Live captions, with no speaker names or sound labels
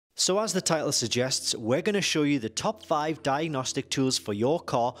So as the title suggests, we're going to show you the top 5 diagnostic tools for your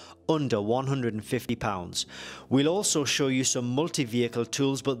car under £150. We'll also show you some multi-vehicle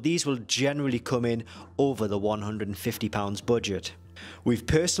tools, but these will generally come in over the £150 budget. We've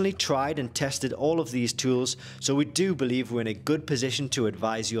personally tried and tested all of these tools, so we do believe we're in a good position to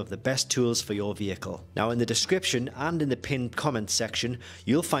advise you of the best tools for your vehicle. Now, in the description and in the pinned comments section,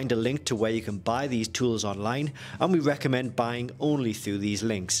 you'll find a link to where you can buy these tools online, and we recommend buying only through these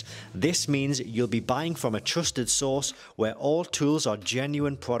links. This means you'll be buying from a trusted source where all tools are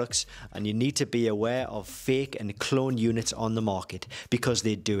genuine products, and you need to be aware of fake and clone units on the market because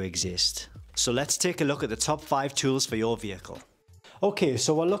they do exist. So let's take a look at the top 5 tools for your vehicle. Okay,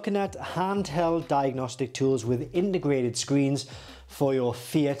 so we're looking at handheld diagnostic tools with integrated screens for your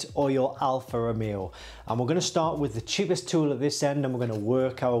Fiat or your Alfa Romeo. And we're going to start with the cheapest tool at this end, and we're going to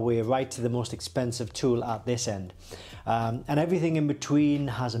work our way right to the most expensive tool at this end. And everything in between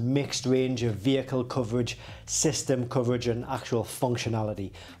has a mixed range of vehicle coverage, system coverage and actual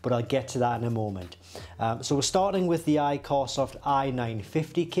functionality, but I'll get to that in a moment. So we're starting with the iCarsoft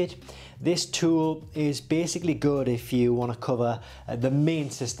i950 kit. This tool is basically good if you want to cover the main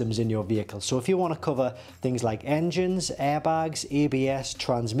systems in your vehicle. So if you want to cover things like engines, airbags, ABS,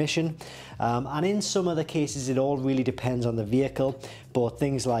 transmission, and in some other cases it all really depends on the vehicle, but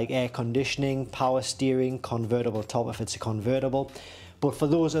things like air conditioning, power steering, convertible top if it's a convertible. But for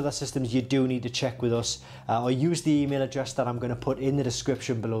those other systems, you do need to check with us or use the email address that I'm going to put in the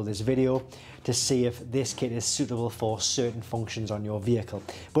description below this video to see if this kit is suitable for certain functions on your vehicle.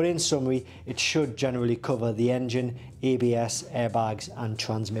 But in summary, it should generally cover the engine, ABS, airbags and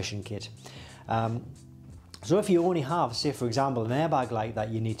transmission kit. So if you only have, say for example, an airbag light that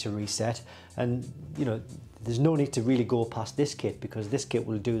you need to reset, and you know, there's no need to really go past this kit because this kit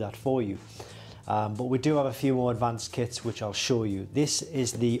will do that for you. But we do have a few more advanced kits which I'll show you. This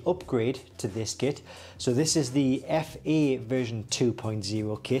is the upgrade to this kit. So this is the FA version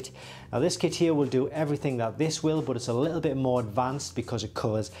 2.0 kit. Now this kit here will do everything that this will, but it's a little bit more advanced because it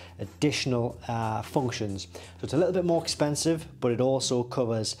covers additional functions. So it's a little bit more expensive, but it also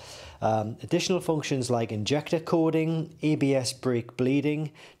covers additional functions like injector coding, ABS brake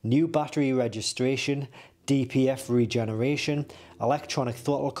bleeding, new battery registration, DPF regeneration, electronic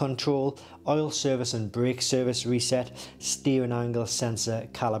throttle control, oil service and brake service reset, steering angle sensor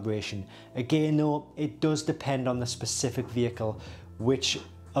calibration. Again though, it does depend on the specific vehicle which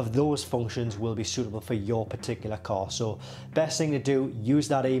of those functions will be suitable for your particular car. So best thing to do, use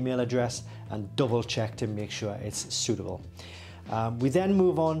that email address and double check to make sure it's suitable. We then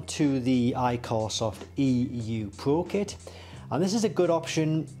move on to the iCarsoft EU Pro kit. And this is a good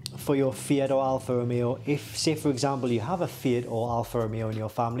option for your Fiat or Alfa Romeo if, say for example, you have a Fiat or Alfa Romeo in your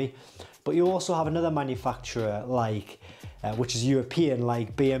family, but you also have another manufacturer like, which is European,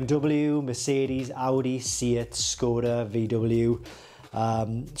 like BMW, Mercedes, Audi, Fiat, Skoda, VW,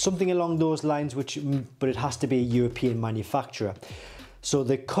 something along those lines, but it has to be a European manufacturer. So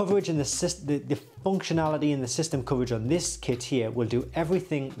the coverage and the functionality and the system coverage on this kit here will do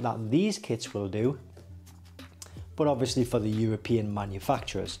everything that these kits will do, but obviously for the European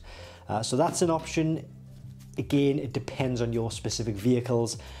manufacturers. So that's an option. Again, it depends on your specific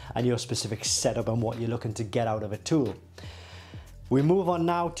vehicles and your specific setup and what you're looking to get out of a tool. We move on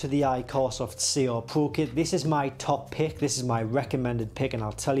now to the iCarsoft CR Pro kit. This is my top pick. This is my recommended pick, and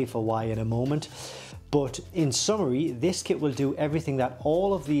I'll tell you for why in a moment. But in summary, this kit will do everything that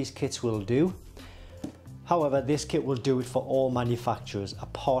all of these kits will do. However, this kit will do it for all manufacturers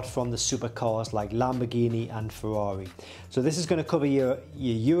apart from the supercars like Lamborghini and Ferrari. So this is going to cover your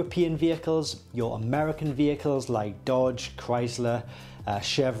European vehicles, your American vehicles like Dodge, Chrysler,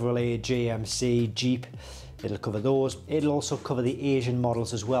 Chevrolet, GMC, Jeep. It'll cover those. It'll also cover the Asian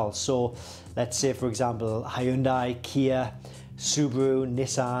models as well. So let's say for example Hyundai, Kia, Subaru,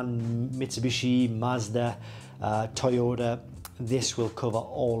 Nissan, Mitsubishi, Mazda, Toyota. This will cover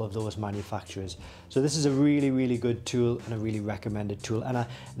all of those manufacturers. So this is a really good tool and a really recommended tool. And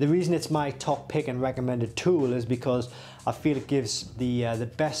the reason it's my top pick and recommended tool is because I feel it gives the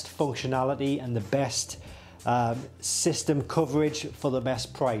best functionality and the best system coverage for the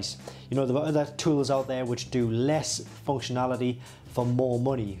best price. You know, there are other tools out there which do less functionality for more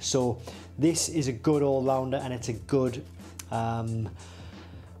money. So this is a good all-rounder, and it's a good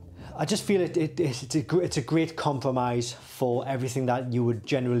I just feel it's a great compromise for everything that you would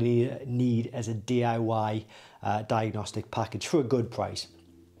generally need as a DIY diagnostic package for a good price.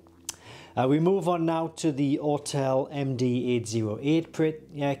 We move on now to the Autel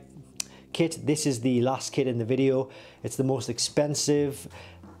MD-808 kit. This is the last kit in the video. It's the most expensive.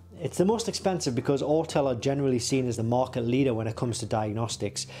 It's the most expensive because Autel are generally seen as the market leader when it comes to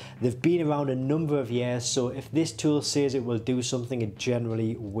diagnostics. They've been around a number of years, so if this tool says it will do something, it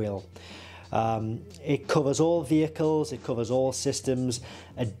generally will. It covers all vehicles, it covers all systems.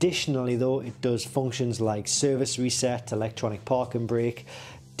 Additionally though, it does functions like service reset, electronic park and brake,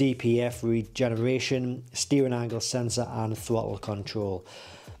 DPF regeneration, steering angle sensor and throttle control.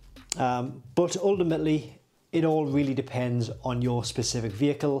 But ultimately, it all really depends on your specific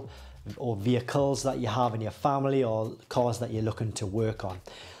vehicle or vehicles that you have in your family or cars that you're looking to work on.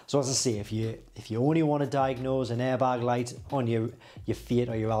 So as I say, if you only want to diagnose an airbag light on your Fiat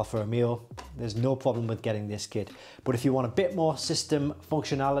or your Alfa Romeo, there's no problem with getting this kit. But if you want a bit more system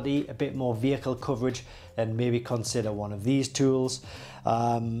functionality, a bit more vehicle coverage, then maybe consider one of these tools.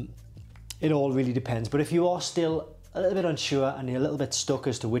 It all really depends. But if you are still a little bit unsure and you're a little bit stuck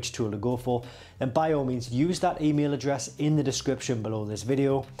as to which tool to go for, then by all means use that email address in the description below this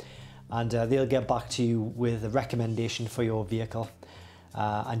video, and they'll get back to you with a recommendation for your vehicle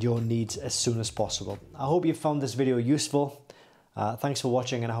and your needs as soon as possible. I hope you found this video useful. Thanks for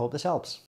watching, and I hope this helps.